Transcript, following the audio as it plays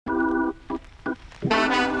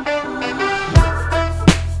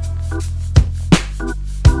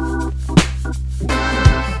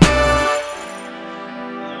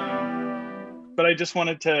just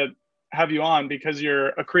wanted to have you on because you're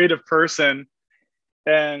a creative person,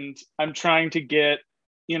 and I'm trying to get,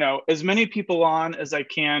 as many people on as I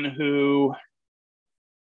can who,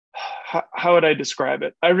 how would I describe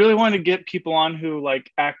it? I really want to get people on who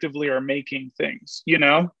like actively are making things,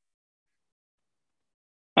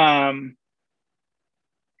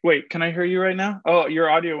 Wait, can I hear you right now? Oh, your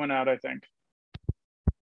audio went out, I think.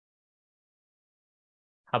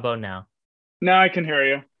 How about now? Now I can hear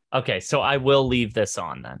you. Okay, so I will leave this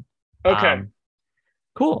on then. Okay.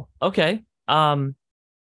 Cool. Okay. Well,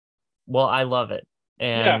 I love it.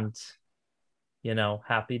 Yeah. And,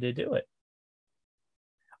 happy to do it.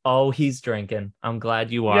 Oh, he's drinking. I'm glad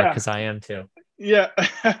you are, Yeah. because I am too. Yeah.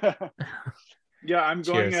 Yeah, I'm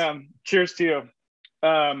going, Cheers. cheers to you.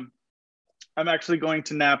 I'm actually going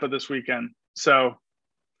to Napa this weekend. So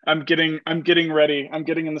I'm getting ready. I'm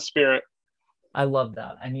getting in the spirit. I love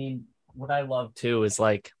that. I mean, what I love too is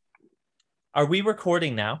like, are we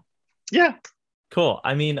recording now? Yeah. Cool.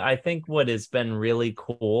 I mean, I think what has been really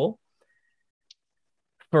cool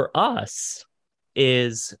for us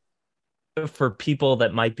is for people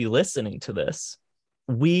that might be listening to this,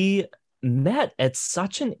 we met at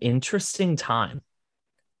such an interesting time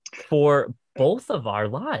for both of our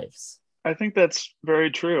lives. I think that's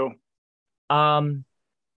very true.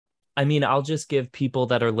 I mean, I'll just give people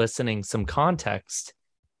that are listening some context.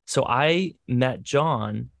 So I met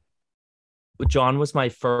John. John was my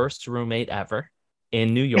first roommate ever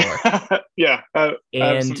in New York. Yeah.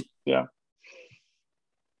 And yeah.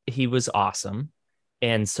 he was awesome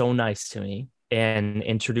and so nice to me and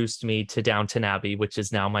introduced me to Downton Abbey, which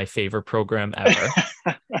is now my favorite program ever.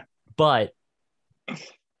 But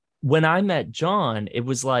when I met John, it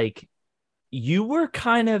was like you were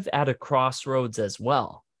kind of at a crossroads as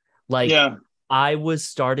well. Like yeah. I was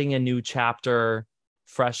starting a new chapter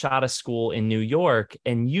fresh out of school in New York,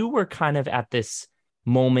 and you were kind of at this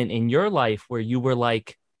moment in your life where you were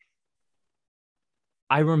like,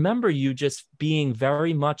 I remember you just being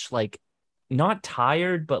very much like not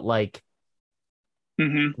tired, but like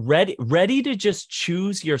ready to just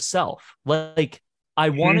choose yourself. Like, I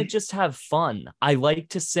want to just have fun. I like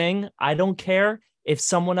to sing. I don't care if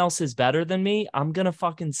someone else is better than me. I'm going to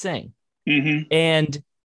fucking sing. And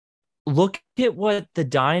look at what the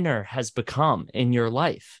diner has become in your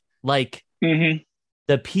life. Like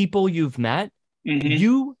the people you've met,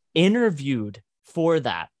 you interviewed for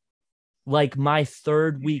that. Like my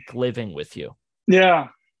third week living with you. Yeah.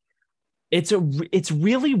 It's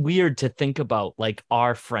really weird to think about like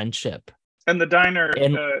our friendship. And the diner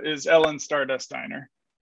is Ellen Stardust Diner.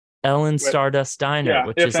 Ellen Stardust Diner, yeah,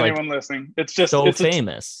 which if is anyone like listening, it's just so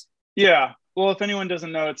famous. Yeah. Well, if anyone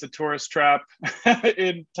doesn't know, it's a tourist trap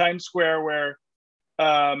in Times Square where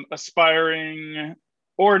aspiring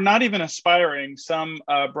or not even aspiring, some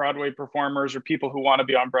Broadway performers or people who want to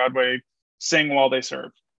be on Broadway sing while they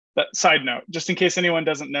serve. That side note, just in case anyone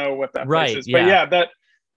doesn't know what that place is. Yeah.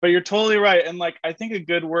 But you're totally right. And like, I think a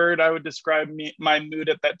good word I would describe my mood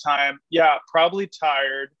at that time. Yeah, probably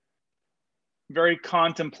tired, very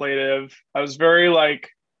contemplative. I was very like,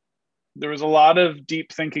 there was a lot of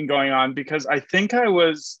deep thinking going on because I think I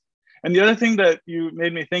was, and the other thing that you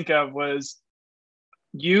made me think of was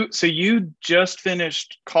you just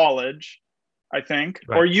finished college, I think,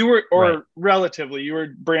 right. or you were, or relatively, you were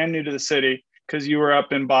brand new to the city because you were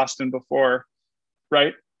up in Boston before,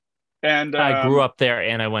 right? And I grew up there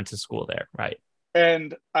and I went to school there, right?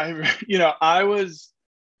 And I was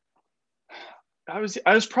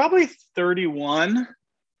probably 31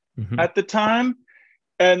 at the time,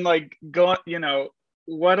 and like what I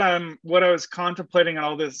was contemplating and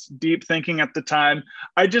all this deep thinking at the time,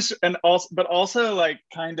 but also like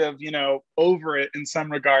kind of over it in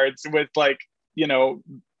some regards with like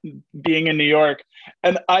being in New York.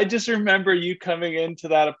 And I just remember you coming into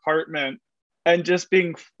that apartment and just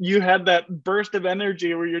you had that burst of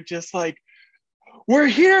energy where you're just like, we're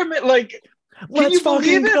here, man. Like, let's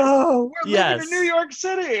fucking go. We're living in New York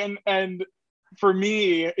City. And for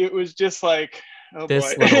me, it was just like, oh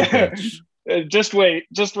this boy. Little bitch. just wait,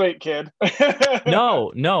 kid.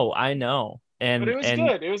 No, I know. But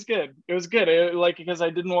it was good. Like, because I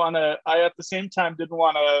at the same time didn't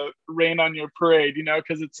want to rain on your parade,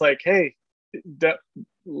 because it's like, hey,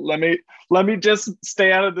 let me just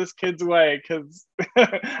stay out of this kid's way, because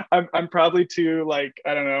I'm probably too, like,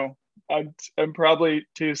 I don't know, I'm probably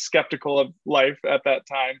too skeptical of life at that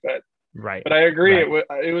time, but I agree. Right.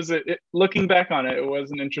 It was looking back on it, it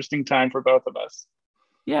was an interesting time for both of us.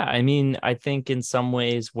 Yeah, I mean, I think in some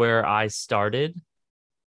ways where I started,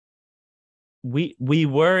 we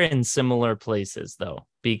were in similar places though,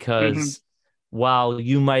 because while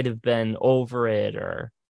you might have been over it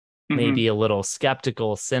or maybe a little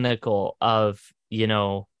skeptical, cynical of,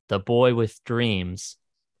 the boy with dreams.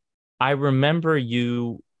 I remember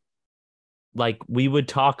you, like, we would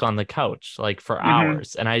talk on the couch like for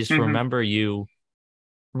hours, and I just remember you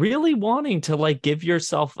really wanting to like give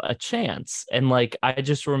yourself a chance. And like I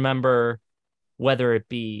just remember, whether it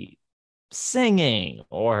be singing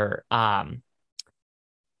or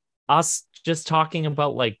us just talking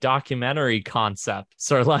about like documentary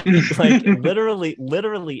concepts or like literally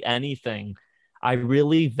anything, I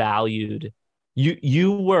really valued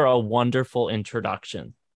you were a wonderful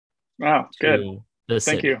introduction. Wow, good. The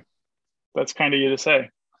Thank city. you. That's kind of you to say.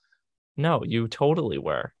 No, you totally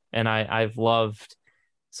were. And I've loved,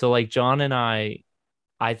 so like John and I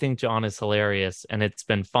think John is hilarious, and it's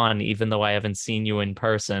been fun, even though I haven't seen you in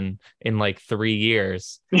person in like 3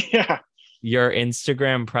 years. Yeah. Your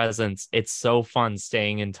Instagram presence, it's so fun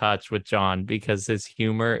staying in touch with John because his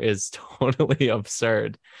humor is totally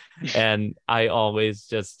absurd. And I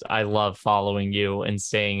love following you and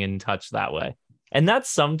staying in touch that way. And that's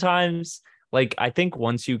sometimes, like, I think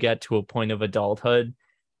once you get to a point of adulthood,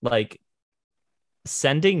 like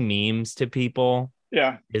sending memes to people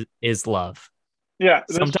is love. Yeah,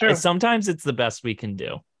 that's true. Sometimes it's the best we can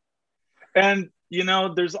do. And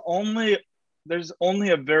there's only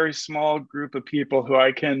a very small group of people who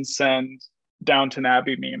I can send Downton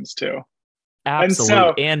Abbey memes to.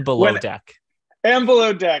 Absolutely. And Below Deck. And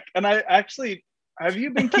Below Deck. And I actually, have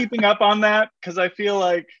you been keeping up on that? Because I feel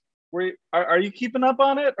like are you keeping up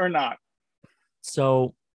on it or not?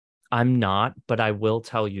 So I'm not, but I will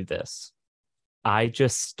tell you this. I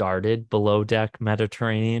just started Below Deck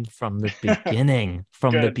Mediterranean from the beginning,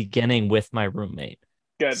 the beginning with my roommate.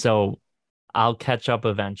 Good. So I'll catch up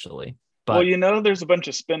eventually. But there's a bunch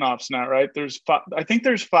of spin-offs now, right? I think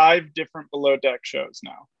there's 5 different Below Deck shows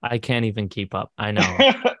now. I can't even keep up. I know.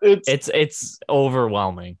 it's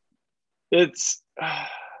overwhelming. It's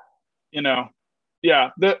yeah,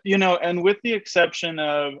 and with the exception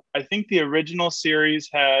of, I think the original series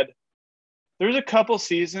there's a couple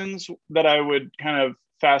seasons that I would kind of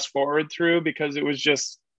fast forward through because it was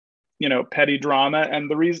just, petty drama.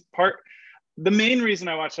 And the main reason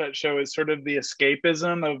I watch that show is sort of the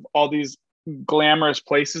escapism of all these glamorous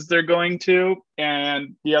places they're going to.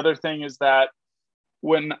 And the other thing is that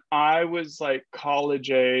when I was like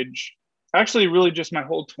college age, actually really just my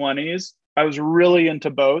whole 20s, I was really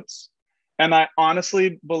into boats. And I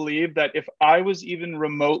honestly believe that if I was even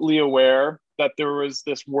remotely aware that there was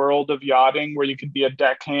this world of yachting where you could be a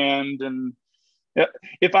deckhand, and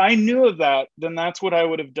if I knew of that, then that's what I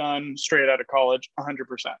would have done straight out of college, 100%.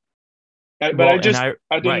 But I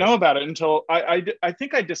didn't know about it until I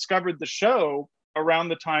think I discovered the show around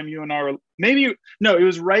the time you and I were, it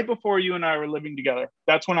was right before you and I were living together.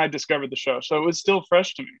 That's when I discovered the show. So it was still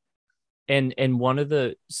fresh to me. And one of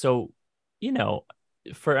the,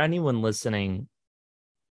 for anyone listening,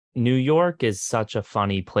 New York is such a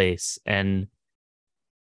funny place. And,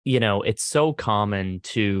 it's so common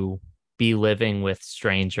to be living with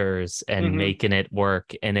strangers and making it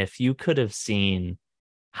work. And if you could have seen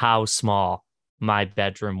how small my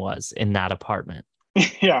bedroom was in that apartment.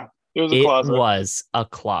 Yeah, it was a closet. It was a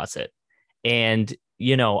closet. And,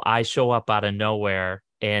 I show up out of nowhere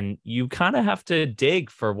and you kind of have to dig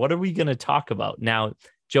for what are we going to talk about? Now,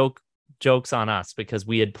 jokes on us because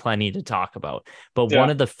we had plenty to talk about. But one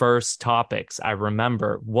of the first topics I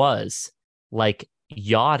remember was like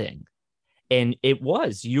yachting. And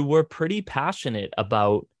you were pretty passionate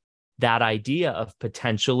about that idea of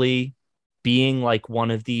potentially being like one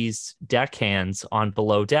of these deckhands on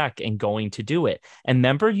Below Deck and going to do it. And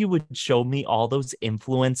remember, you would show me all those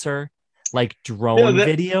influencer like drone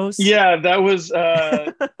videos. Yeah, that was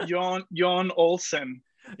Jon Olsen.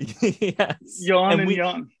 Yes. Jon and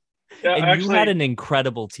Jon. Yeah, and actually, you had an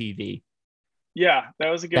incredible TV. Yeah, that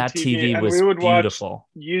was a good TV. And was we would beautiful.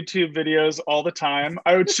 Watch YouTube videos all the time.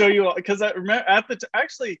 I would show you, because I remember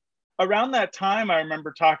actually around that time, I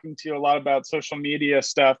remember talking to you a lot about social media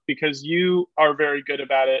stuff because you are very good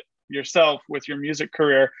about it yourself with your music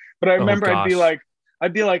career. But I remember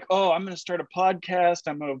I'd be like, oh, I'm going to start a podcast.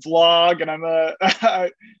 I'm going to vlog, and I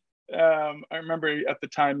remember at the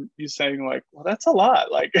time you saying like, well, that's a lot.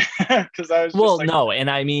 Like, because I was just like, no. And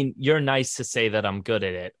I mean, you're nice to say that I'm good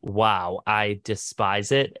at it. Wow. I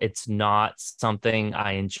despise it. It's not something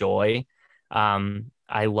I enjoy.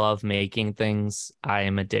 I love making things. I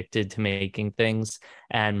am addicted to making things,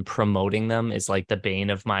 and promoting them is like the bane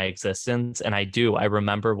of my existence. And I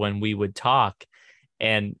remember when we would talk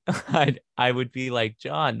and I would be like,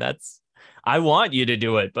 John, I want you to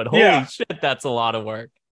do it, but holy shit, that's a lot of work.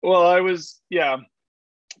 Well, do you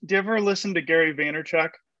ever listen to Gary Vaynerchuk?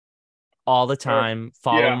 all the time.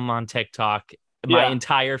 Follow him on TikTok. My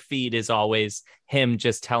entire feed is always him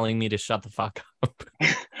just telling me to shut the fuck up.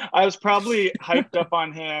 I was probably hyped up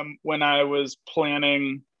on him when I was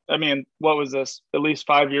planning. I mean, what was this? At least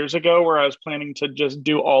 5 years ago, where I was planning to just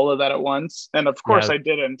do all of that at once. And of course I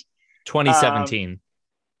didn't. 2017.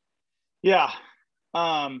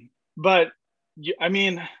 But I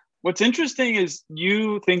mean, what's interesting is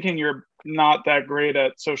you thinking you're not that great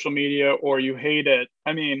at social media or you hate it.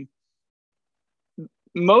 I mean,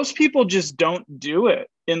 most people just don't do it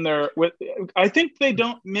I think they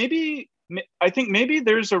don't. I think maybe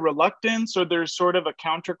there's a reluctance, or there's sort of a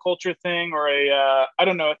counterculture thing, or I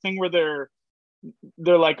don't know, a thing where they're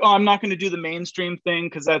like, oh, I'm not going to do the mainstream thing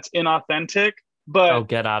because that's inauthentic. But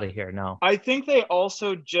get out of here. No, I think they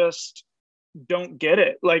also just don't get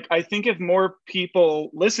it. Like, I think if more people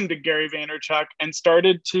listened to Gary Vaynerchuk and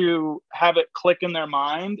started to have it click in their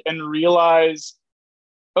mind and realize,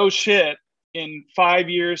 oh shit, in 5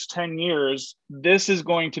 years, 10 years, this is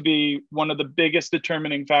going to be one of the biggest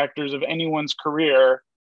determining factors of anyone's career.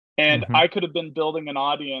 And I could have been building an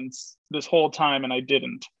audience this whole time and I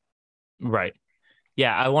didn't. Right.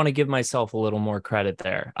 Yeah. I want to give myself a little more credit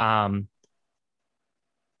there.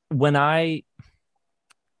 When I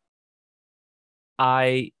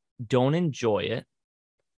don't enjoy it,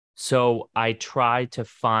 so I try to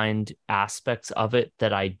find aspects of it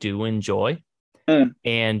that I do enjoy.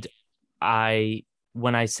 And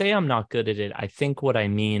when I say I'm not good at it, I think what I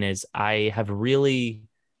mean is I've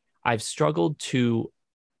struggled to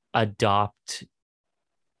adopt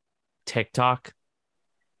TikTok.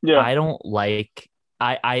 I don't like,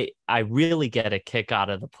 I really get a kick out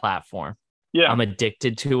of the platform. I'm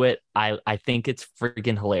addicted to it. I think it's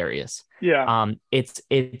freaking hilarious.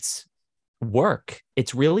 It's work.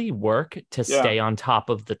 It's really work to stay on top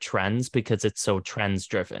of the trends because it's so trends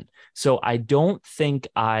driven. So I don't think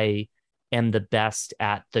I am the best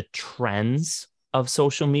at the trends of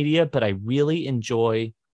social media, but I really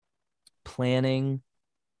enjoy planning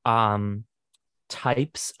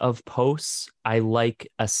types of posts. I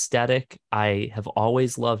like aesthetic. I have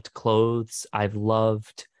always loved clothes. I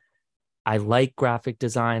like graphic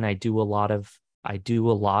design. I do a lot of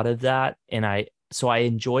that. And so I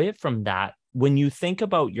enjoy it from that. When you think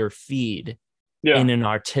about your feed in an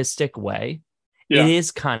artistic way, it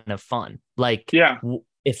is kind of fun. Like,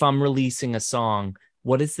 if I'm releasing a song,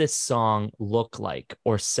 what does this song look like?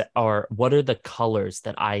 Or what are the colors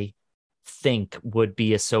that I think would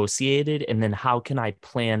be associated? And then how can I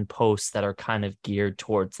plan posts that are kind of geared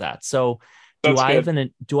towards that? So do I have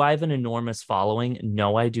an enormous following?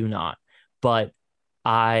 No, I do not. But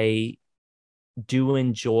I do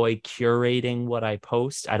enjoy curating what I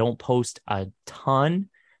post. I don't post a ton,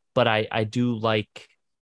 but I do like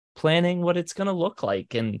planning what it's going to look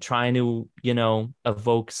like and trying to,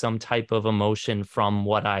 evoke some type of emotion from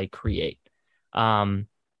what I create. And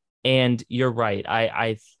you're right.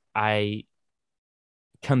 I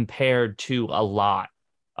compared to a lot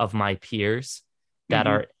of my peers that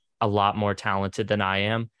are a lot more talented than I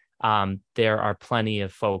am. There are plenty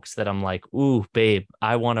of folks that I'm like, ooh, babe,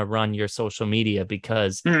 I want to run your social media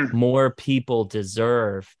because more people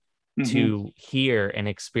deserve to hear and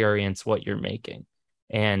experience what you're making.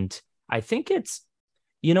 And I think it's,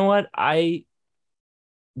 what,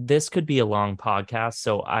 this could be a long podcast.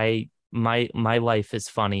 So my life is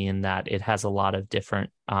funny in that it has a lot of different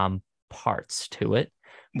parts to it,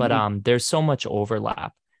 but there's so much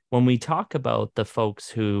overlap. When we talk about the folks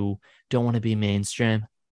who don't want to be mainstream,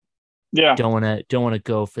 don't want to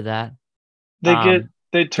go for that,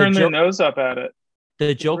 they turn their nose up at it.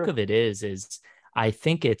 The joke of it is I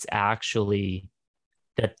think it's actually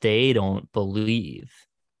that they don't believe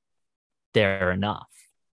they're enough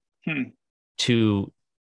to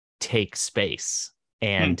take space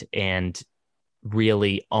and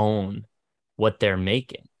really own what they're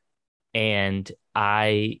making. And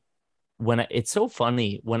it's so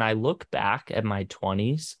funny when I look back at my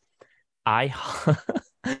 20s, I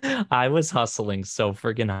was hustling so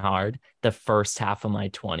friggin' hard the first half of my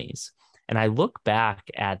 20s. And I look back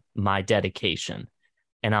at my dedication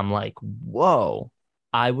and I'm like, whoa,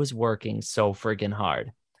 I was working so friggin'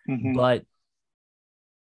 hard, but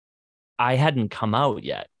I hadn't come out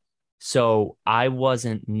yet. So I'm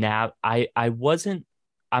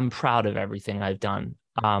proud of everything I've done.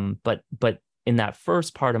 But in that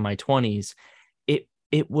first part of my 20s, it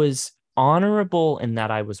was honorable in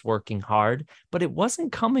that I was working hard, but it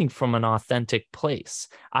wasn't coming from an authentic place.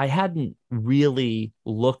 I hadn't really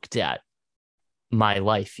looked at my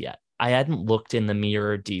life yet. I hadn't looked in the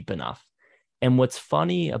mirror deep enough. And what's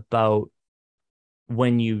funny about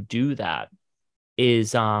when you do that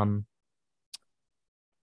is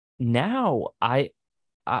now I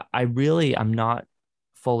really, I'm not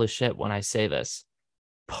full of shit when I say this.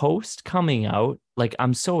 Post coming out, like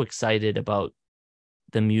I'm so excited about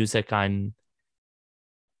the music I'm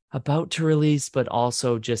about to release, but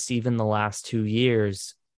also just even the last 2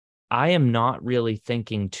 years, I am not really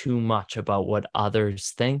thinking too much about what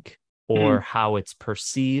others think or how it's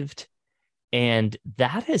perceived. And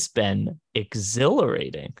that has been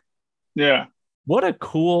exhilarating. Yeah. What a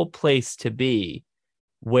cool place to be,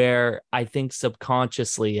 where I think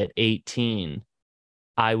subconsciously at 18,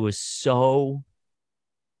 I was so,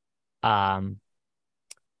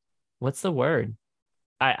 what's the word?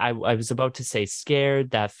 I was about to say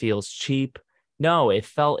scared. That feels cheap. No, it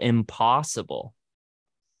felt impossible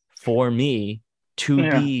for me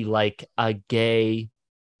to be like a gay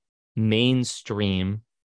mainstream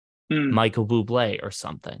Michael Bublé or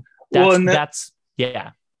something. That's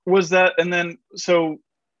yeah. Was that, and then so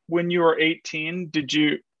when you were 18,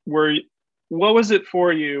 what was it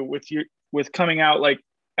for you with coming out? Like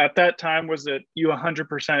at that time, was it you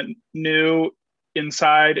 100% knew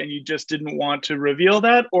inside and you just didn't want to reveal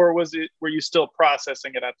that, or were you still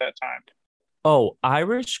processing it at that time? Oh,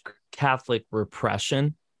 Irish Catholic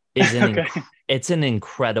repression is it's an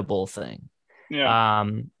incredible thing. Yeah.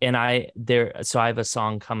 And I have a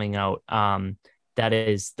song coming out that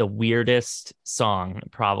is the weirdest song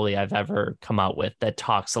probably I've ever come out with that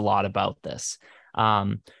talks a lot about this.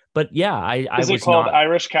 But yeah, I Is it was called not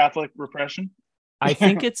Irish Catholic repression? I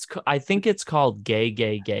think it's called gay,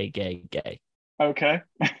 gay, gay, gay, gay. Okay.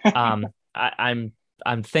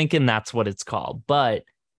 I'm thinking that's what it's called, but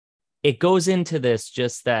it goes into this,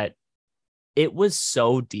 just that it was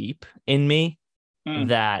so deep in me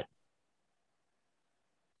that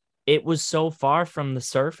it was so far from the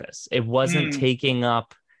surface. It wasn't taking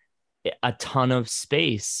up a ton of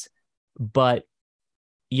space, but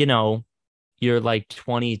you're like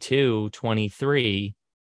 22, 23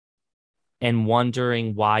 and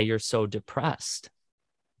wondering why you're so depressed.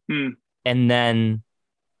 And then,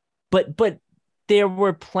 but there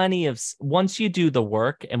were plenty of, once you do the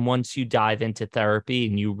work and once you dive into therapy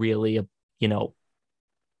and you really,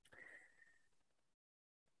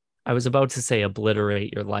 I was about to say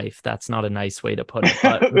obliterate your life. That's not a nice way to put it.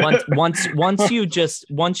 But once you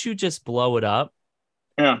just blow it up,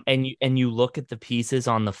 and you look at the pieces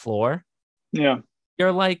on the floor,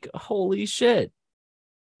 you're like, holy shit,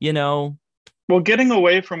 Well, getting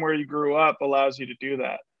away from where you grew up allows you to do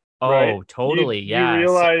that. Right? Oh, totally.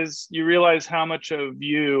 You realize how much of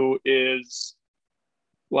you is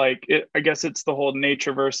like it. I guess it's the whole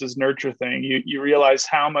nature versus nurture thing. You realize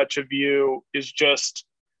how much of you is just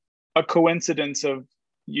a coincidence of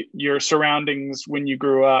your surroundings when you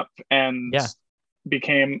grew up and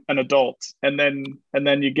became an adult, and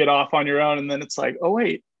then you get off on your own, and then it's like, oh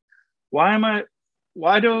wait, why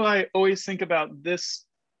do I always think about this?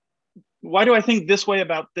 Why do I think this way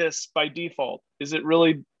about this by default? Is it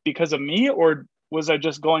really because of me, or was I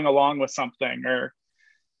just going along with something? Or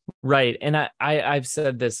right. And I've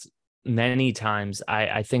said this many times.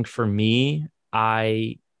 I think for me,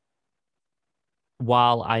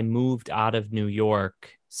 while I moved out of New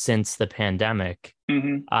York since the pandemic,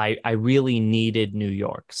 I really needed New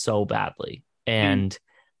York so badly. And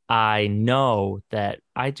I know that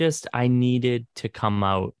I needed to come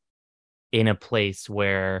out in a place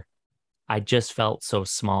where I just felt so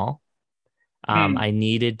small. I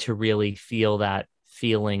needed to really feel that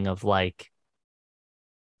feeling of like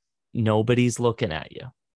nobody's looking at you.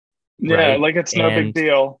 Yeah, right? like it's no big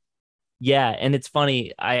deal. Yeah, and it's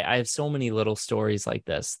funny. I have so many little stories like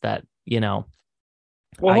this that, Well,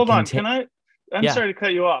 hold on. I'm sorry to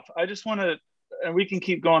cut you off. I just want to, and we can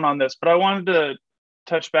keep going on this, but I wanted to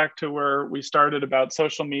touch back to where we started about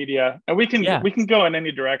social media, and we can go in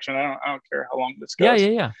any direction. I don't care how long this goes.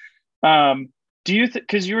 Yeah. Do you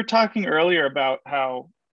because you were talking earlier about how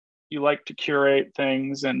you like to curate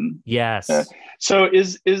things, and yes.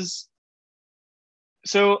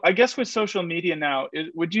 So I guess with social media now,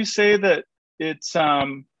 would you say that it's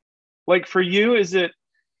like for you, is it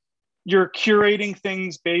you're curating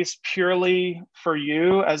things based purely for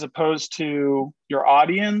you as opposed to your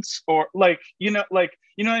audience, or like what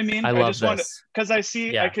I mean? I just want to, because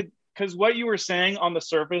because what you were saying on the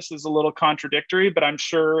surface is a little contradictory, but I'm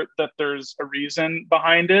sure that there's a reason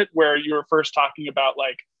behind it, where you were first talking about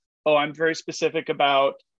like, oh, I'm very specific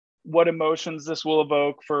about what emotions this will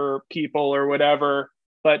evoke for people or whatever,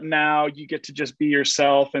 but now you get to just be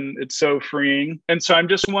yourself and it's so freeing. And so I'm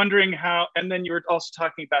just wondering how, and then you were also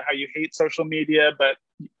talking about how you hate social media, but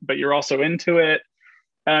you're also into it.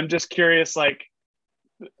 And I'm just curious, like,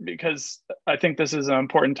 because I think this is an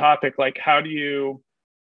important topic, like how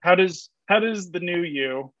does the new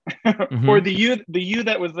you Mm-hmm. or the you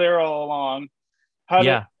that was there all along, how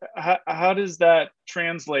does that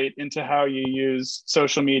translate into how you use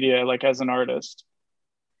social media, like as an artist?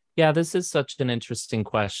 Yeah, this is such an interesting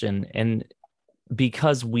question. And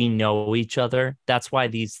because we know each other, that's why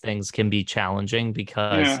these things can be challenging,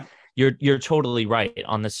 because Yeah. you're totally right.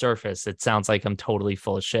 On the surface, it sounds like I'm totally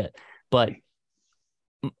full of shit. But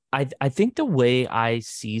I think the way I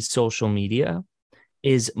see social media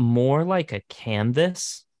is more like a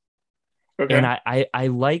canvas. And Okay. I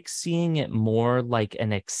like seeing it more like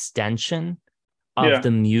an extension of Yeah.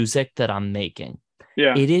 the music that I'm making.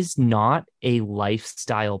 Yeah. It is not a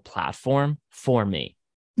lifestyle platform for me.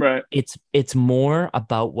 Right. It's more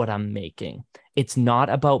about what I'm making. It's not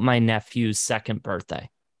about my nephew's second birthday.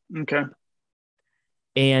 Okay.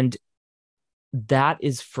 And that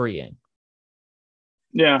is freeing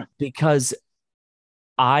Yeah. because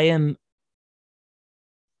I am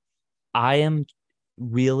I am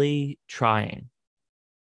really trying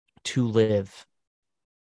to live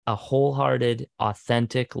a wholehearted,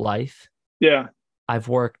 authentic life. Yeah. I've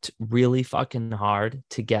worked really fucking hard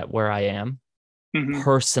to get where I am Mm-hmm.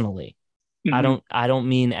 personally. Mm-hmm. I don't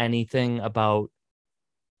mean anything about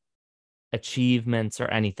achievements or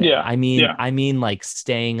anything. Yeah. Yeah. I mean like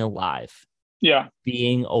staying alive, Yeah.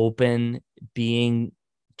 being open, being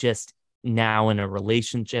just now in a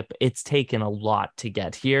relationship. It's taken a lot to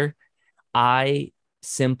get here. I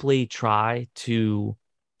simply try to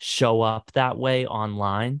show up that way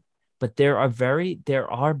online, but there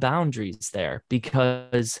are boundaries there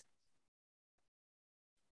because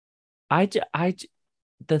I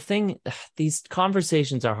the thing these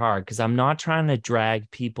conversations are hard because I'm not trying to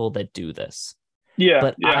drag people that do this. Yeah.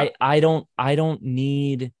 But Yeah. I don't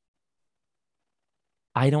need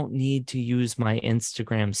to use my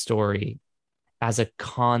Instagram story as a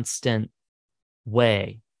constant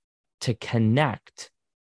way to connect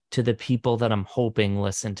to the people that I'm hoping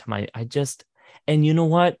listen to and you know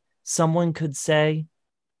what? Someone could say,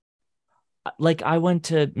 like, I went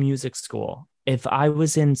to music school. If I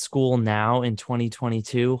was in school now in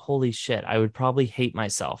 2022, holy shit, I would probably hate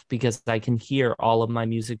myself because I can hear all of my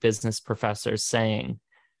music business professors saying,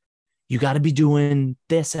 you got to be doing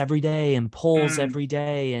this every day and polls Mm. every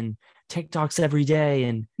day and TikToks every day.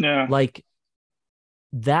 And Yeah. like,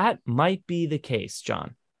 that might be the case,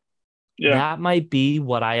 John. Yeah. That might be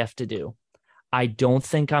what I have to do. I don't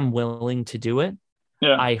think I'm willing to do it.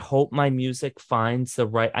 Yeah. I hope my music finds the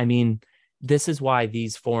right. I mean, this is why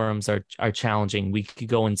these forums are challenging. We could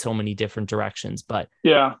go in so many different directions, but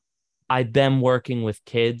Yeah. I've been working with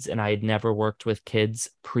kids and I had never worked with kids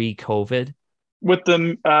pre-COVID. With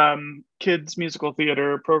the kids musical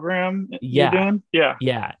theater program you're Yeah. doing? Yeah.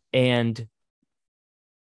 Yeah. And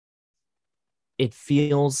it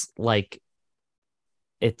feels like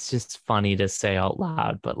it's just funny to say out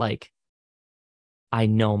loud, but like I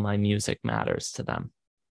know my music matters to them.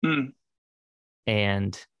 Mm.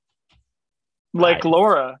 And Like I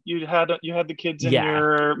Laura, you had the kids in yeah,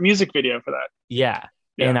 your music video for that. yeah.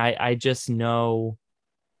 And Yeah. I just know,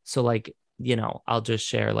 so like, you know, I'll just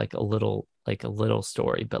share like a little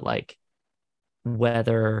story, but like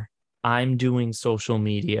whether I'm doing social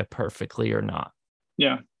media perfectly or not,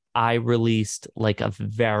 Yeah. I released like a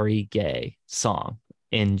very gay song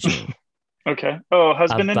in June Okay. Oh,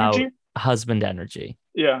 husband about energy? husband energy.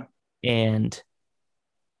 Yeah. And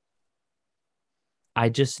I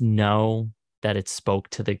just know that it spoke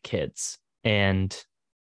to the kids. And,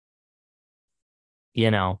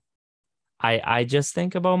 you know, I just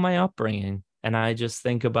think about my upbringing and I just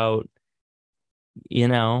think about, you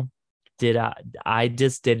know, did I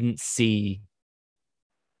just didn't see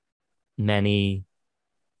many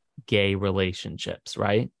gay relationships,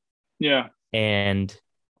 right? Yeah. And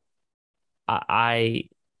I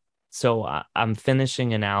so I'm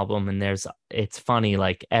finishing an album and it's funny,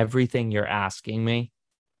 like everything you're asking me,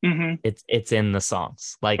 Mm-hmm. it's in the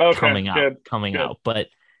songs, like Okay. Good. coming Good. out. But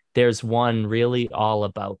there's one really all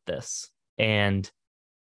about this. And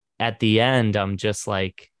at the end, I'm just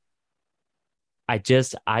like,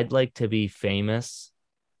 I'd like to be famous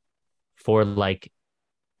for like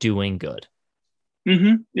doing good.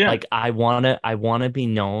 Mm-hmm. Yeah. Like I wanna be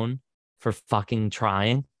known for fucking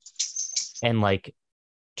trying and like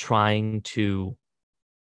trying to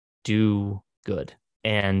do good.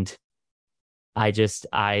 And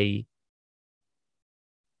I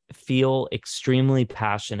feel extremely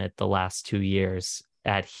passionate the last 2 years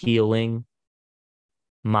at healing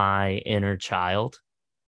my inner child.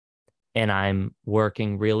 And I'm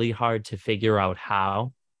working really hard to figure out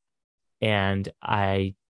how. And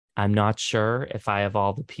I'm not sure if I have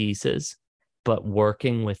all the pieces, but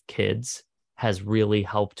working with kids has really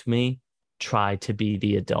helped me try to be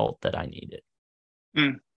the adult that I needed.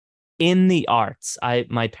 Mm. In the arts,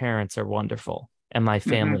 my parents are wonderful and my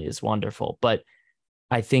family is wonderful, but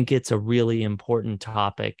I think it's a really important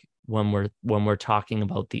topic when we're talking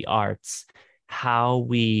about the arts, how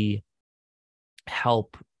we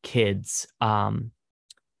help kids, how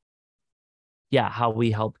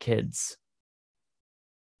we help kids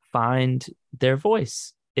find their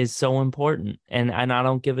voice is so important. And I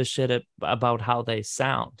don't give a shit about how they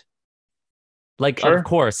sound. Like, Sure. Of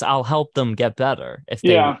course, I'll help them get better if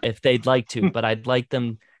they'd like to, but I'd like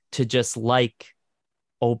them to just like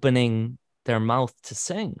opening their mouth to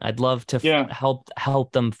sing. I'd love to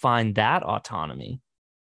help them find that autonomy.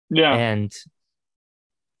 Yeah. And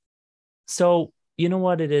so, you know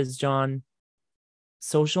what it is, John?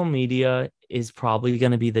 Social media is probably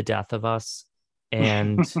going to be the death of us.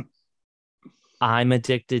 And I'm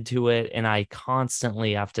addicted to it, and I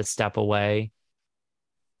constantly have to step away.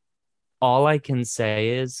 All I can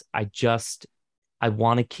say is I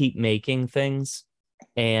want to keep making things.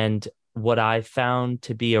 And what I've found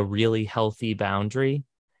to be a really healthy boundary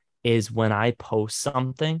is when I post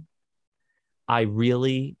something, I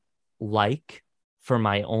really like, for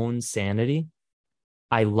my own sanity,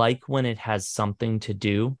 I like when it has something to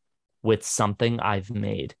do with something I've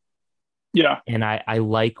made. Yeah. And I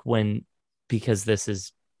like when, because this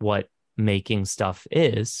is what making stuff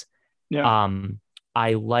is. Yeah.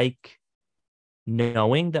 I like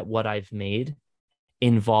knowing that what I've made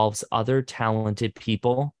involves other talented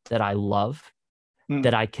people that I love,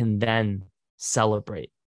 that I can then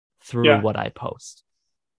celebrate through what I post.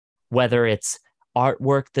 Whether it's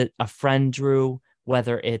artwork that a friend drew,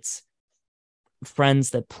 whether it's friends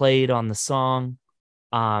that played on the song,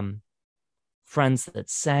 friends that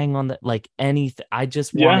sang on the, like anything. I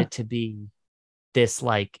just want it to be this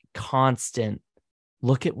like constant,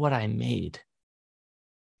 look at what I made.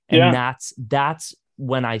 And that's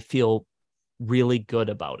when I feel really good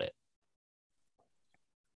about it.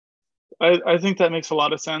 I think that makes a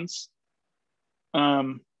lot of sense. I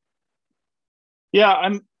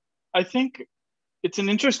think it's an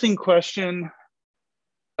interesting question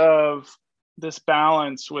of this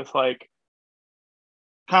balance with like,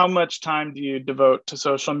 how much time do you devote to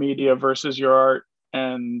social media versus your art?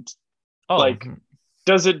 And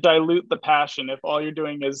does it dilute the passion if all you're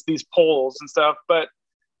doing is these polls and stuff? But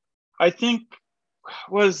I think,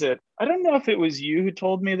 I don't know if it was you who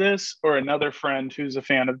told me this or another friend who's a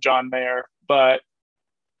fan of John Mayer, but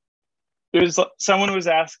it was someone was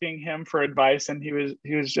asking him for advice, and he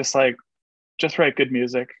was just like, just write good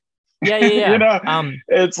music. Yeah. You know,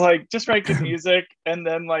 it's like, just write good music, and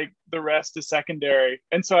then like the rest is secondary.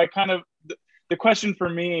 And so I kind of, the question for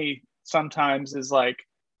me sometimes is like,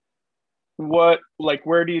 where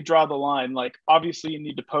do you draw the line? Like, obviously you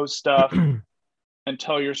need to post stuff and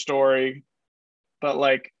tell your story, but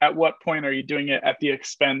like, at what point are you doing it at the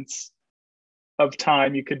expense of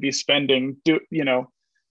time you could be spending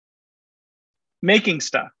making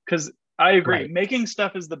stuff? Because I agree, making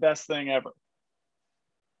stuff is the best thing ever.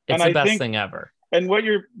 It's the best thing ever. And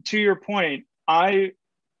to your point, I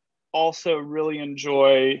also really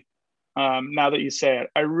enjoy, now that you say it,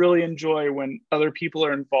 I really enjoy when other people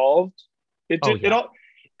are involved.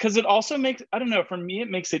 Because it also makes, I don't know, for me, it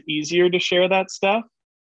makes it easier to share that stuff.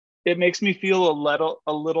 It makes me feel a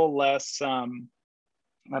little less, I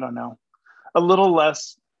don't know, a little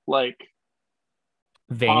less like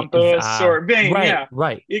pompous or vain.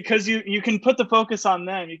 Right. Because you can put the focus on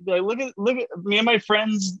them. You can be like, look at me and my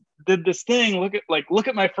friends did this thing. Look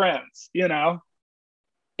at my friends, you know?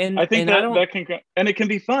 And I think that can, and it can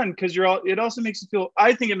be fun because it also makes you feel,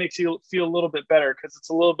 I think it makes you feel a little bit better because it's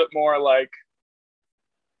a little bit more like,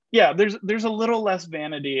 there's a little less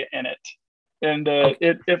vanity in it. And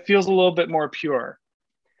it feels a little bit more pure.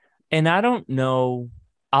 And I don't know,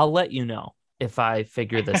 I'll let you know if I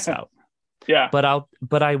figure this out. Yeah.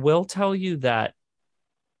 But I will tell you that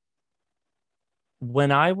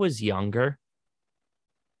when I was younger,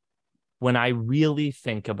 when I really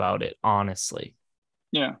think about it, honestly,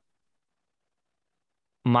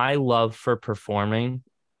 my love for performing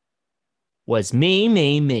was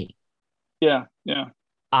me. Yeah.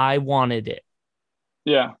 I wanted it.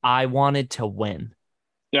 Yeah. I wanted to win.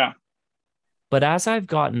 Yeah. But as I've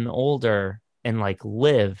gotten older and like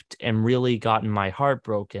lived and really gotten my heart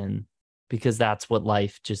broken, because that's what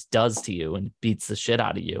life just does to you and beats the shit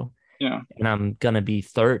out of you. Yeah. And I'm going to be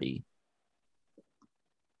 30.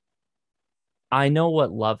 I know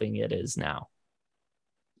what loving it is now.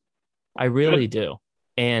 I really do.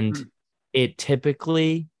 And it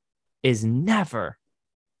typically is never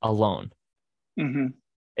alone. Mm-hmm.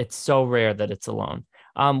 It's so rare that it's alone.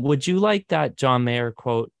 Would you like that John Mayer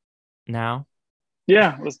quote now?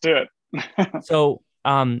 Yeah, let's do it. So,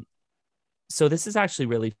 so this is actually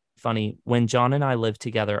really funny. When John and I lived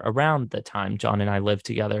together, around the time John and I lived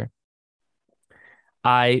together,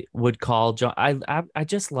 I would call John. I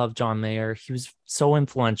just love John Mayer. He was so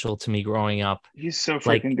influential to me growing up. He's so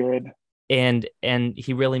Like, freaking good. and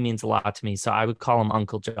he really means a lot to me. So I would call him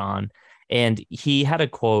Uncle John. And he had a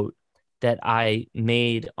quote that I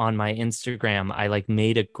made on my Instagram. I like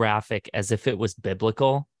made a graphic as if it was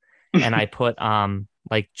biblical, and I put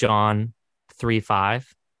like John 3:5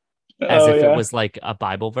 as Oh if it yeah. was like a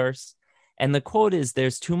Bible verse. And the quote is,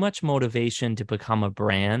 there's too much motivation to become a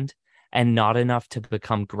brand and not enough to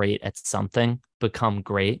become great at something, become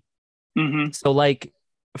great. Mm-hmm. So like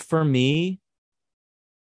for me,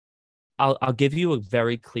 I'll give you a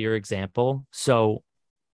very clear example. So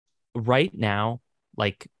right now,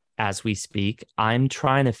 like as we speak, I'm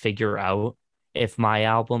trying to figure out if my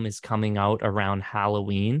album is coming out around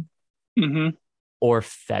Halloween Mm-hmm. or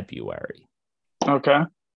February. Okay.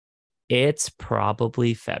 It's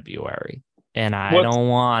probably February, and I What's don't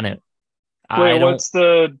want it. Wait, I don't.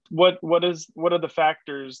 what are the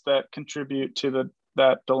factors that contribute to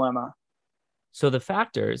that dilemma? So the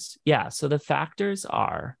factors, yeah. So the factors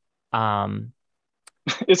are, um,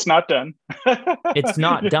 It's not done. it's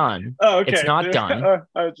not done. Oh, It's okay. not done.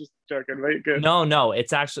 I was just joking. Wait, good. No,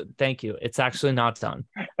 it's actually, thank you. It's actually not done.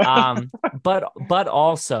 But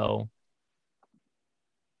also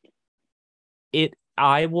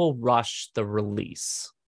I will rush the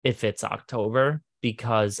release if it's October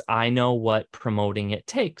because I know what promoting it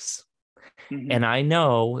takes. Mm-hmm. And I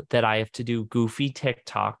know that I have to do goofy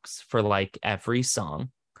TikToks for like every song.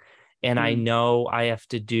 And I know I have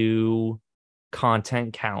to do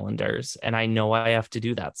content calendars, and I know I have to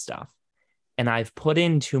do that stuff. And I've put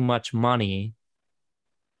in too much money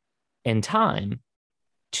and time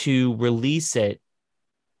to release it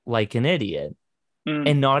like an idiot Mm.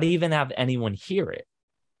 and not even have anyone hear it.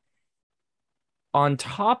 On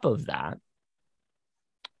top of that,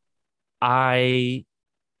 I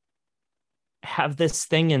have this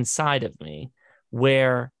thing inside of me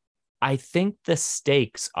where I think the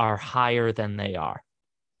stakes are higher than they are.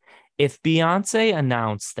 If Beyonce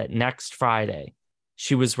announced that next Friday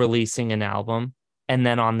she was releasing an album, and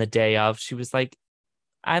then on the day of, she was like,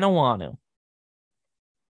 I don't want to,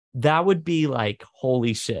 that would be like,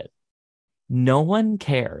 holy shit. No one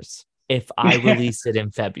cares if I release it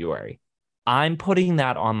in February. I'm putting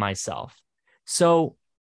that on myself. So,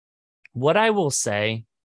 what I will say,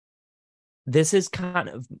 this is kind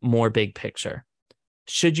of more big picture.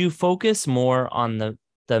 Should you focus more on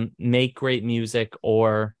the make great music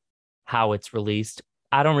or how it's released?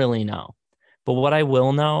 I don't really know. But what I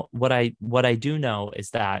will know, what I do know is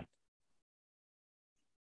that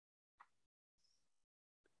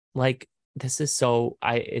like this is so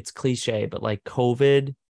it's cliche, but like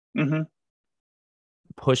COVID Mm-hmm.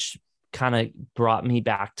 push kind of brought me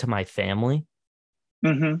back to my family.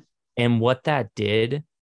 Mm-hmm. And what that did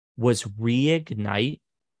was reignite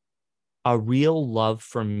a real love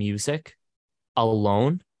for music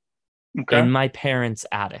alone Okay. in my parents'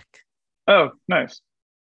 attic. Oh, nice.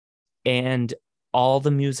 And all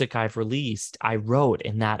the music I've released, I wrote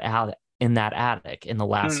in that attic in the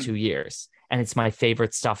last Mm. 2 years. And it's my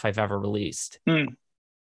favorite stuff I've ever released. Mm.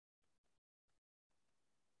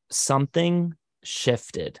 Something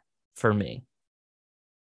shifted for me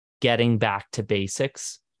getting back to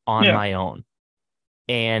basics on Yeah. my own.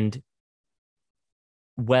 And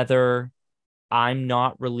whether I'm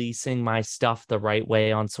not releasing my stuff the right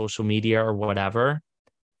way on social media or whatever,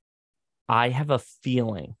 I have a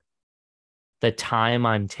feeling the time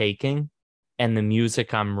I'm taking and the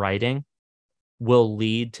music I'm writing will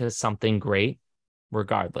lead to something great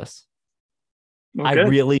regardless. Well, I good.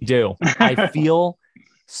 really do. I feel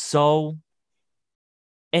so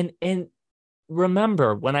and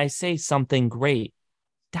remember when I say something great,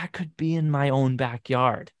 that could be in my own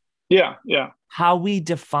backyard. Yeah. Yeah. How we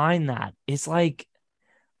define that is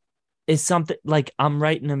something like I'm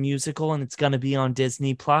writing a musical and it's going to be on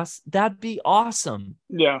Disney Plus. That'd be awesome.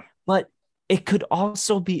 Yeah. But it could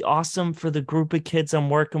also be awesome for the group of kids I'm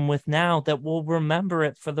working with now that will remember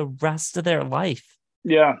it for the rest of their life.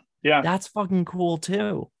 Yeah. Yeah. That's fucking cool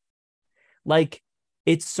too. Like,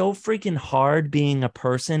 it's so freaking hard being a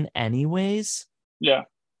person, anyways. Yeah.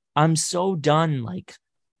 I'm so done, like,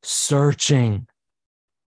 searching.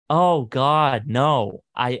 Oh, God, no.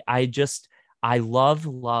 I love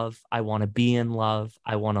love. I want to be in love.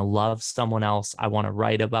 I want to love someone else. I want to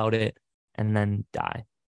write about it and then die.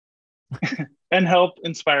 And help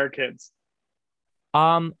inspire kids.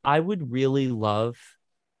 I would really love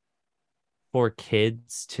for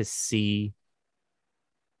kids to see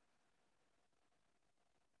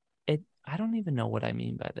I don't even know what I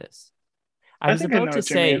mean by this. I think I know what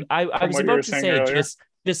you mean I from was what you were about to saying say, earlier.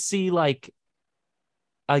 just see like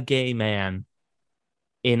a gay man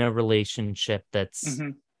in a relationship that's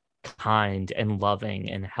Mm-hmm. kind and loving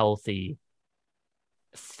and healthy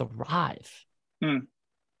thrive. Mm.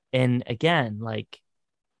 And again, like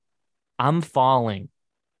I'm falling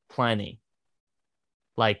plenty.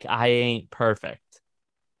 Like I ain't perfect,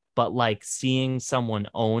 but like seeing someone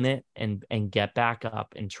own it and get back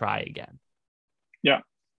up and try again. Yeah.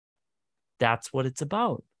 That's what it's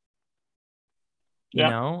about. You Yeah.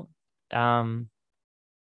 know?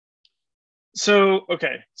 So,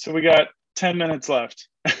 okay. So we got 10 minutes left.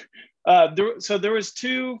 So there was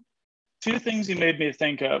two things you made me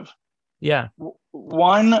think of. Yeah.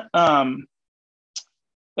 One,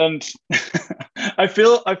 and I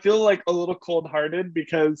feel like a little cold-hearted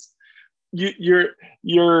because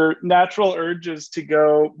your natural urge is to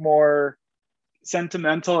go more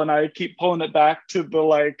sentimental, and I keep pulling it back to the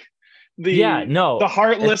like Yeah, the no. the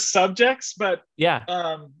heartless subjects, but Yeah.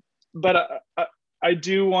 um, but I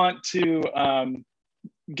do want to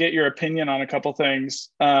get your opinion on a couple things.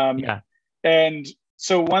 Yeah. And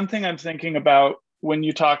so one thing I'm thinking about when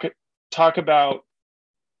you talk about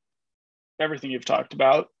everything you've talked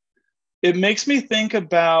about, it makes me think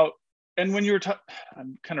about, and when you were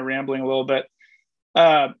I'm kind of rambling a little bit.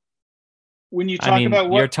 Uh, when you I talk mean,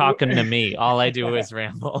 about you're talking to me. All I do is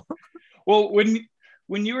ramble. well,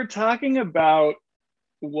 when you were talking about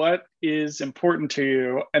what is important to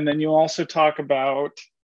you, and then you also talk about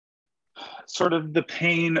sort of the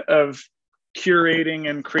pain of curating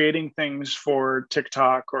and creating things for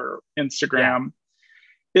TikTok or Yeah. Instagram,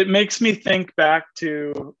 it makes me think back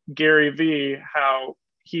to Gary Vee, how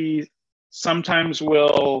he sometimes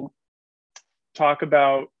will talk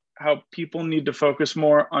about how people need to focus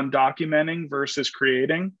more on documenting versus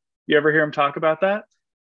creating. You ever hear him talk about that?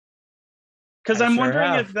 Because I I'm sure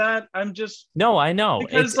wondering if have. that, I'm just, No, I know.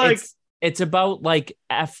 because like, It's about like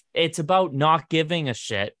it's about not giving a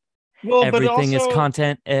shit. well, but Everything is also,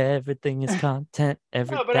 content. Everything is content. no,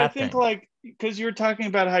 but I That think thing. like, because you're talking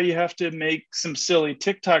about how you have to make some silly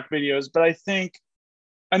TikTok videos, but I think,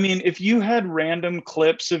 I mean, if you had random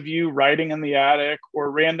clips of you writing in the attic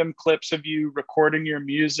or random clips of you recording your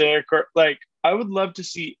music, or like, I would love to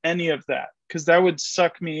see any of that because that would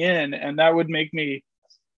suck me in and that would make me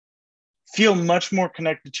feel much more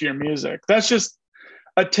connected to your music. That's just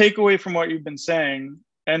a takeaway from what you've been saying.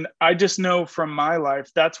 And I just know from my life,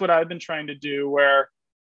 that's what I've been trying to do. Where,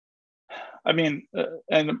 I mean,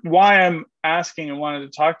 and why I'm asking and wanted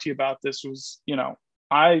to talk to you about this was,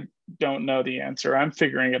 I don't know the answer. I'm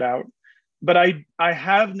figuring it out. But I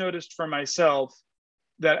have noticed for myself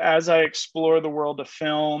that as I explore the world of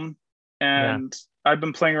film, Yeah. and I've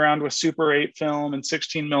been playing around with Super 8 film and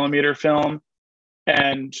 16 millimeter film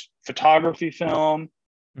and photography film,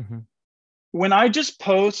 Mm-hmm. when I just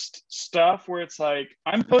post stuff where it's like,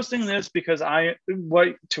 I'm posting this because to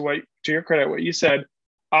your credit, what you said,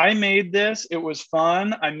 I made this, it was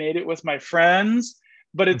fun, I made it with my friends,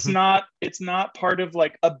 but Mm-hmm. it's not part of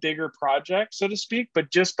like a bigger project, so to speak,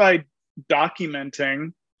 but just by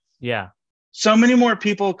documenting, Yeah. so many more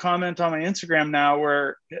people comment on my Instagram now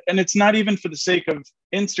and it's not even for the sake of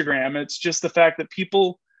Instagram, it's just the fact that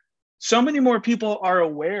so many more people are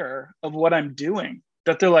aware of what I'm doing,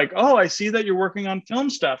 that they're like, oh, I see that you're working on film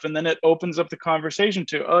stuff. And then it opens up the conversation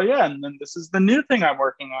to, oh, yeah, and then this is the new thing I'm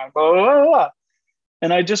working on, blah, blah, blah, blah.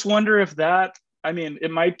 And I just wonder if that, I mean, it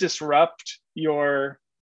might disrupt your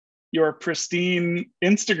pristine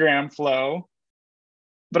Instagram flow,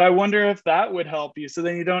 but I wonder if that would help you. So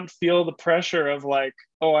then you don't feel the pressure of like,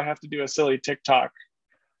 oh, I have to do a silly TikTok.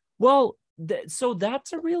 Well, so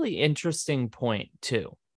that's a really interesting point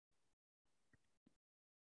too.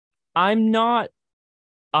 I'm not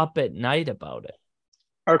up at night about it.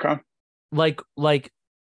 Okay. Like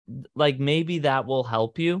maybe that will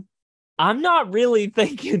help you. I'm not really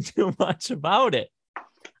thinking too much about it.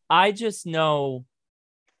 I just know.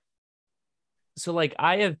 So like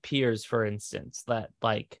I have peers, for instance, that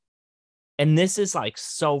like, and this is like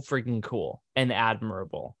so freaking cool and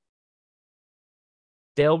admirable.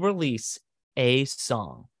 They'll release a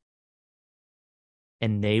song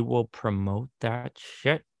and they will promote that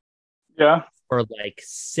shit Yeah. for like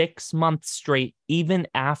 6 months straight, even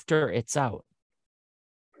after it's out.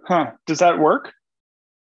 Huh. Does that work?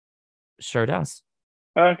 Sure does.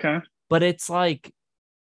 Okay. But it's like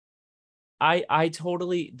I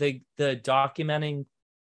totally the documenting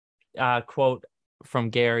quote from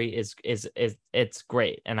Gary is it's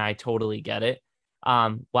great and I totally get it.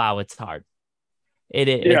 Wow, it's hard.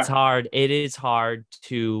 It's Yeah. hard. It is hard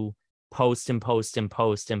to post and post and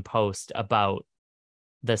post and post about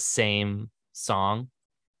the same song.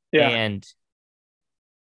 Yeah. And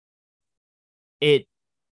it,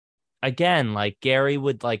 again, like Gary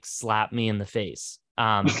would like slap me in the face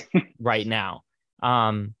right now.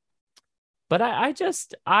 But I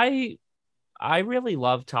really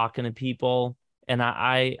love talking to people, and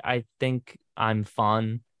I think I'm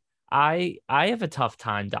fun. I have a tough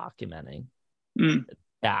time documenting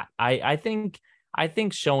that. I think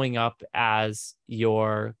showing up as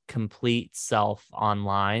your complete self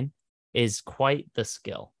online is quite the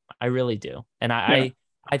skill. I really do. And I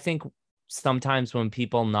think sometimes when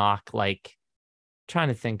people knock, like, trying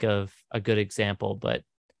to think of a good example, but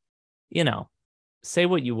you know, say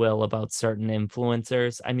what you will about certain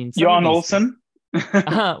influencers. I mean, Jan Olsen.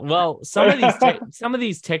 Well, some of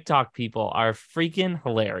these TikTok people are freaking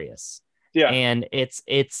hilarious. Yeah. And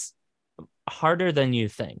it's harder than you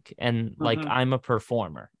think. And like, I'm a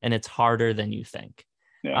performer, and it's harder than you think.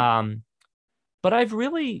 Yeah. But I've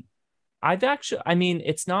actually, I mean,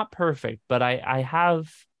 it's not perfect, but I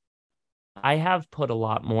have put a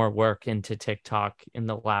lot more work into TikTok in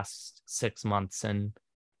the last 6 months, and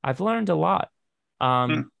I've learned a lot.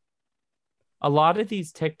 A lot of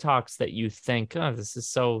these TikToks that you think, oh, this is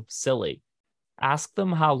so silly, ask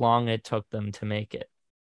them how long it took them to make it.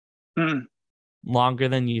 Longer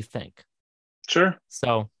than you think. Sure.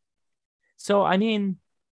 So I mean,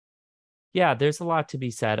 yeah, there's a lot to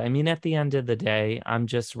be said. I mean, at the end of the day, I'm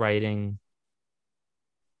just writing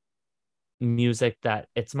music that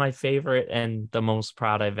it's my favorite and the most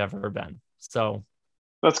proud I've ever been. So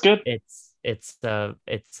that's good. It's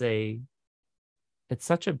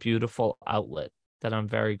such a beautiful outlet that I'm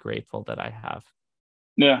very grateful that I have.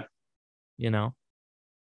 Yeah. You know?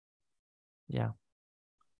 Yeah.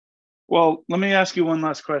 Well, let me ask you one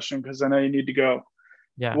last question, because I know you need to go.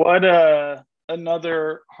 Yeah. What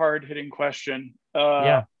another hard-hitting question.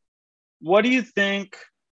 Yeah. What do you think?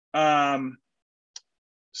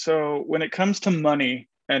 So when it comes to money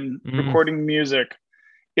and recording music,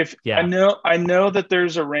 I know that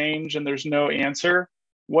there's a range and there's no answer.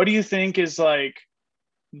 What do you think is like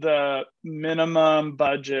the minimum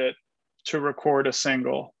budget to record a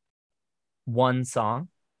single? One song.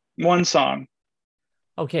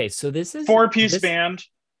 Okay, so this is 4-piece band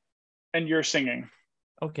and you're singing.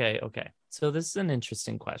 Okay. So this is an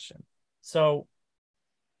interesting question. So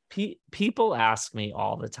people ask me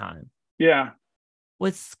all the time. Yeah.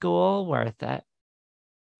 Was school worth it?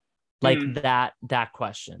 Like that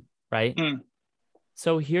question, right?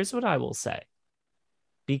 So here's what I will say.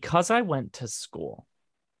 Because I went to school.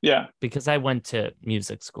 Yeah. Because I went to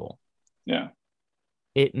music school. Yeah.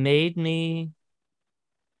 It made me,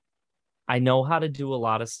 I know how to do a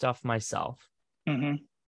lot of stuff myself.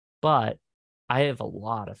 But I have a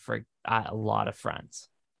lot of friends.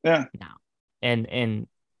 Yeah. Now. And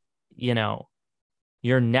you know,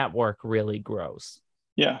 your network really grows.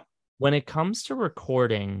 Yeah. When it comes to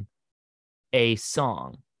recording a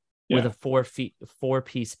song with a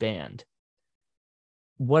 4-piece band,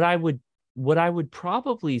 what I would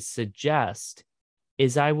probably suggest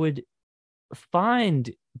is I would find,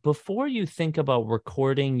 before you think about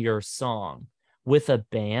recording your song with a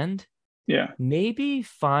band, maybe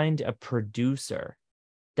find a producer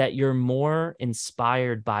that you're more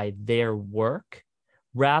inspired by their work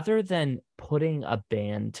rather than putting a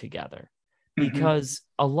band together. Because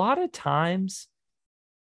a lot of times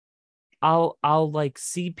I'll like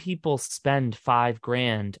see people spend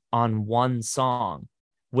 $5,000 on one song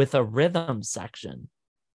with a rhythm section.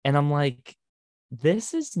 And I'm like,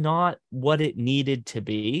 this is not what it needed to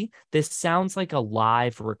be. This sounds like a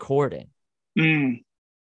live recording.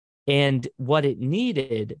 And what it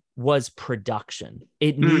needed was production.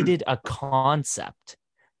 It needed a concept.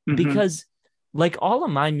 Because like all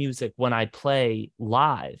of my music, when I play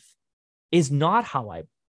live, is not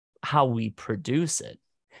how we produce it,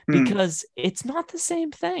 because it's not the same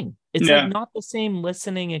thing. It's like not the same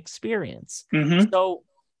listening experience. So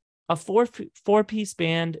a four-piece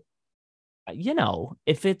band, you know,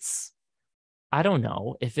 if it's, I don't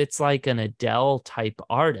know, if it's like an Adele type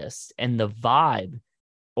artist and the vibe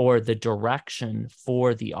or the direction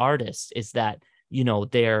for the artist is that, you know,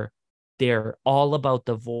 they're all about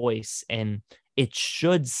the voice and it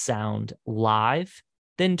should sound live,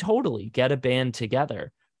 then totally get a band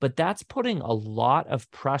together. But that's putting a lot of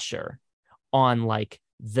pressure on like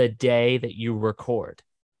the day that you record.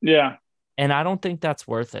 Yeah. And I don't think that's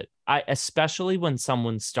worth it. Especially when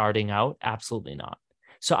someone's starting out, absolutely not.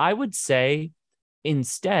 So I would say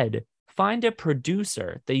instead, find a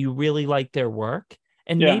producer that you really like their work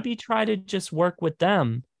and maybe try to just work with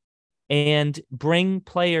them and bring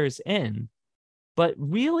players in but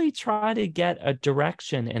really try to get a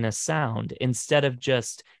direction and a sound instead of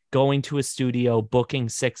just going to a studio, booking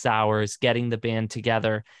 6 hours, getting the band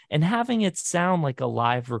together, and having it sound like a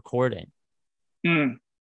live recording.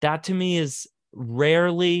 That to me is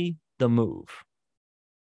rarely the move.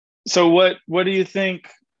 So what do you think?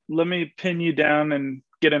 Let me pin you down and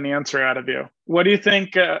get an answer out of you. What do you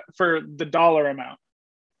think for the dollar amount?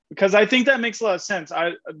 Because I think that makes a lot of sense.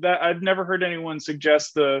 I've never heard anyone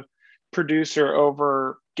suggest the producer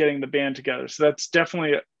over getting the band together. So that's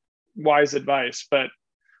definitely wise advice. But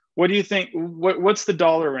what do you think? What's the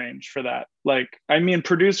dollar range for that? Like, I mean,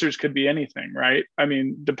 producers could be anything, right? I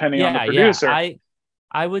mean, depending on the producer. Yeah.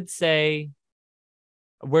 I would say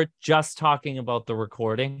we're just talking about the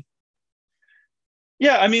recording.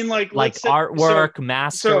 Yeah, I mean, like artwork,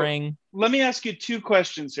 mastering. So let me ask you two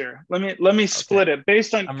questions here. Let me split it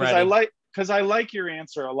based on, because I like your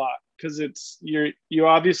answer a lot, because you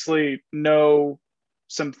obviously know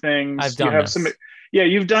some things. I've done this.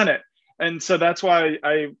 You've done it, and so that's why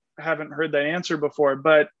I haven't heard that answer before.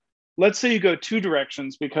 But let's say you go two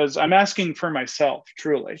directions, because I'm asking for myself,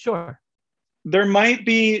 truly. Sure. There might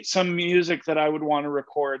be some music that I would want to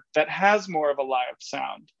record that has more of a live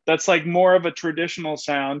sound. That's like more of a traditional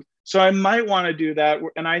sound. So I might want to do that.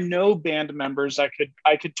 And I know band members, I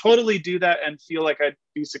could totally do that and feel like I'd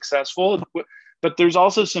be successful. But there's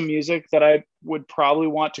also some music that I would probably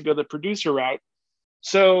want to go the producer route.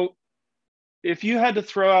 So if you had to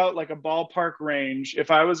throw out like a ballpark range,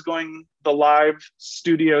 if I was going the live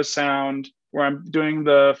studio sound where I'm doing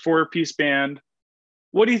the 4-piece band,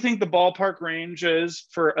 what do you think the ballpark range is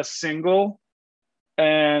for a single?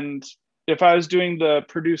 And if I was doing the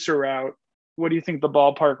producer route, what do you think the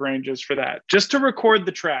ballpark range is for that? Just to record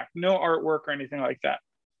the track, no artwork or anything like that.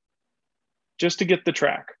 Just to get the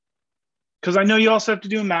track. Because I know you also have to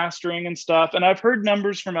do mastering and stuff. And I've heard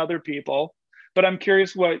numbers from other people, but I'm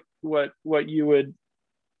curious what you would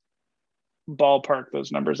ballpark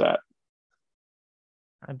those numbers at.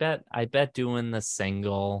 I bet doing the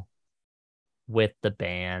single with the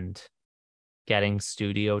band, getting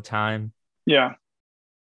studio time. Yeah.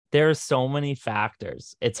 There are so many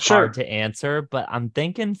factors. It's hard to answer, but I'm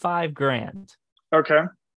thinking $5,000. Okay.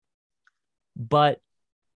 But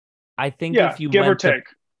I think if you give or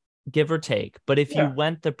take. But if you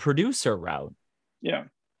went the producer route,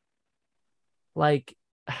 like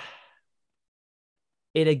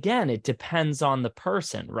it depends on the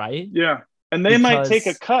person, right? Yeah. And they might take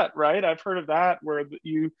a cut, right? I've heard of that, where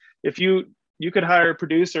if you could hire a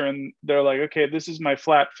producer and they're like, okay, this is my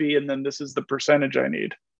flat fee, and then this is the percentage I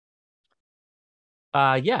need.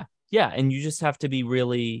 Yeah. And you just have to be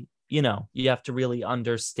really, you have to really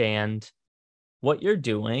understand what you're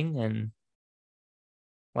doing. And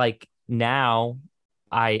like now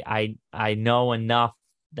I know enough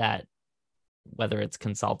that whether it's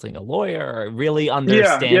consulting a lawyer or really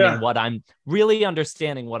understanding what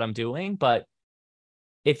I'm doing. But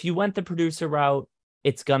if you went the producer route,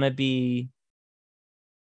 it's going to be,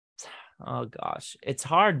 oh gosh, it's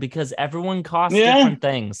hard because everyone costs different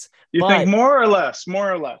things. You think more or less?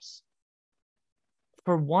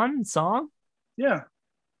 For one song? Yeah.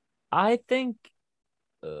 I think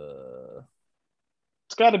it's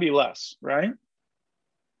got to be less, right?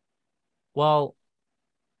 Well,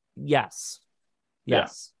 yes.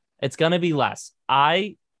 It's going to be less.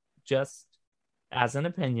 I just, as an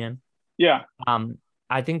opinion,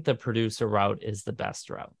 I think the producer route is the best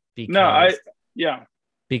route.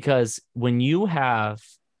 Because when you have,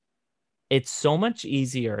 it's so much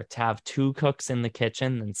easier to have 2 cooks in the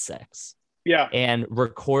kitchen than 6. Yeah. And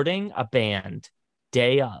recording a band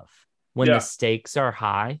day of when the stakes are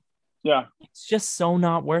high. Yeah. It's just so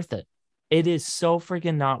not worth it. It is so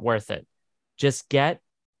freaking not worth it. Just get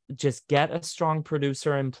a strong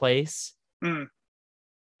producer in place.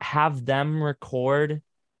 Have them record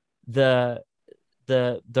the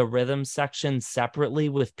rhythm section separately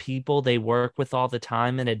with people they work with all the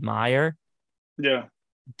time and admire. Yeah.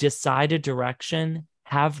 Decide a direction,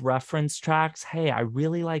 have reference tracks. Hey, I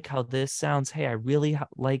really like how this sounds. Hey, I really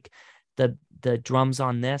like the drums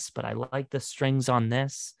on this, but I like the strings on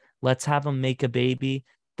this. Let's have them make a baby.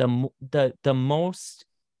 The most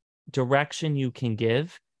direction you can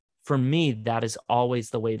give, for me, that is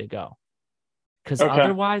always the way to go. Because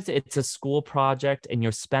otherwise it's a school project and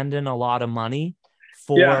you're spending a lot of money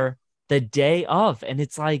for the day of. And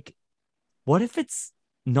it's like, what if it's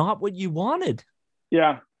not what you wanted?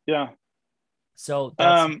 Yeah. So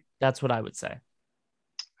that's what I would say.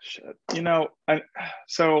 Shit. I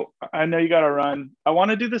know you got to run. I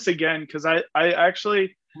want to do this again because I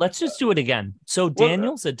actually... Let's just do it again. So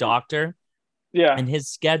Daniel's a doctor. Yeah. And his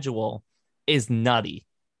schedule is nutty.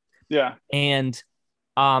 Yeah. And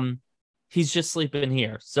he's just sleeping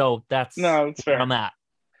here. So that's No, it's where fair. I'm at.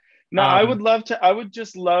 No, I would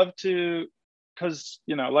just love to, because,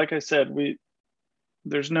 you know, like I said,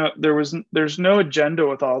 there's no agenda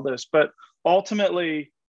with all this, but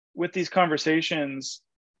ultimately with these conversations,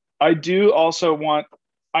 I do also want,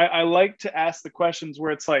 I like to ask the questions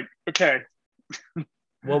where it's like, okay,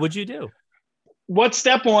 what would you do? what's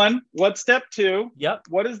step one? What's step two? Yep.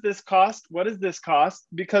 What does this cost? What does this cost?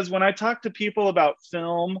 Because when I talk to people about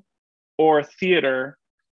film or theater,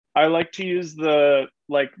 I like to use the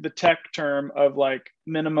tech term of like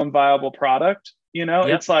minimum viable product. You know,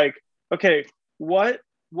 Yep. it's like, okay, what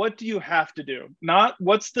do you have to do? Not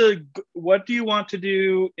what do you want to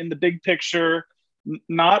do in the big picture?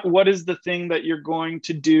 Not what is the thing that you're going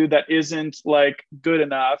to do that isn't like good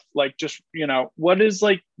enough. Like, just, you know, what is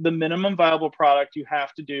like the minimum viable product you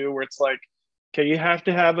have to do, where it's like, okay, you have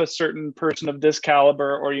to have a certain person of this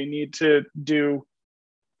caliber, or you need to do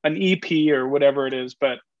an EP or whatever it is.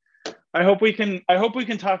 But I hope we can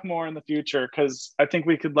talk more in the future, because I think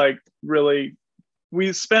we could like really,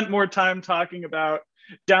 we spent more time talking about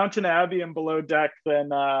Downton Abbey and Below Deck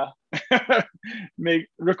than make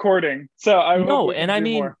recording. So I hope we can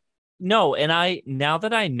do more. No, and now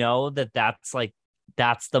that I know that that's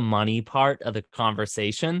the money part of the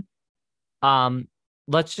conversation,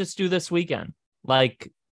 let's just do this weekend.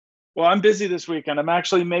 Like, well, I'm busy this weekend. I'm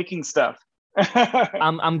actually making stuff.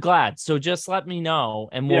 I'm glad. So just let me know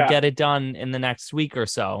and we'll get it done in the next week or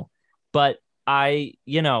so. But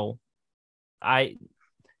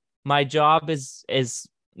my job is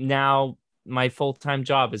now, my full-time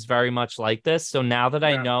job is very much like this. So now that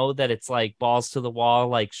I know that it's like balls to the wall,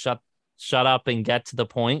 like shut up and get to the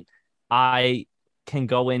point, I can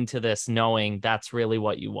go into this knowing that's really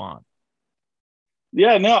what you want.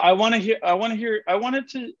 Yeah, no, I want it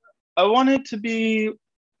to be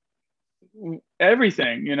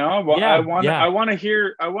everything, you know. I want to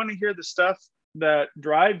hear the stuff that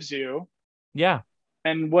drives you. Yeah.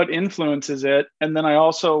 And what influences it. And then I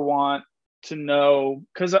also want to know,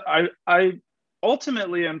 because I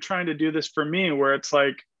ultimately am trying to do this for me, where it's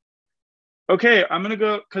like, okay, I'm going to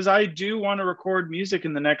go, because I do want to record music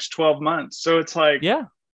in the next 12 months. So it's like,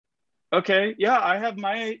 okay, I have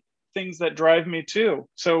my things that drive me too.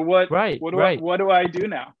 So what do I do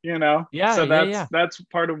now? You know? Yeah. So that's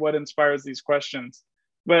part of what inspires these questions.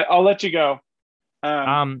 But I'll let you go.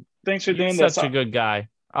 Thanks for doing this. Such a good guy.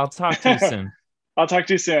 I'll talk to you soon. I'll talk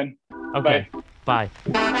to you soon. Okay. Bye.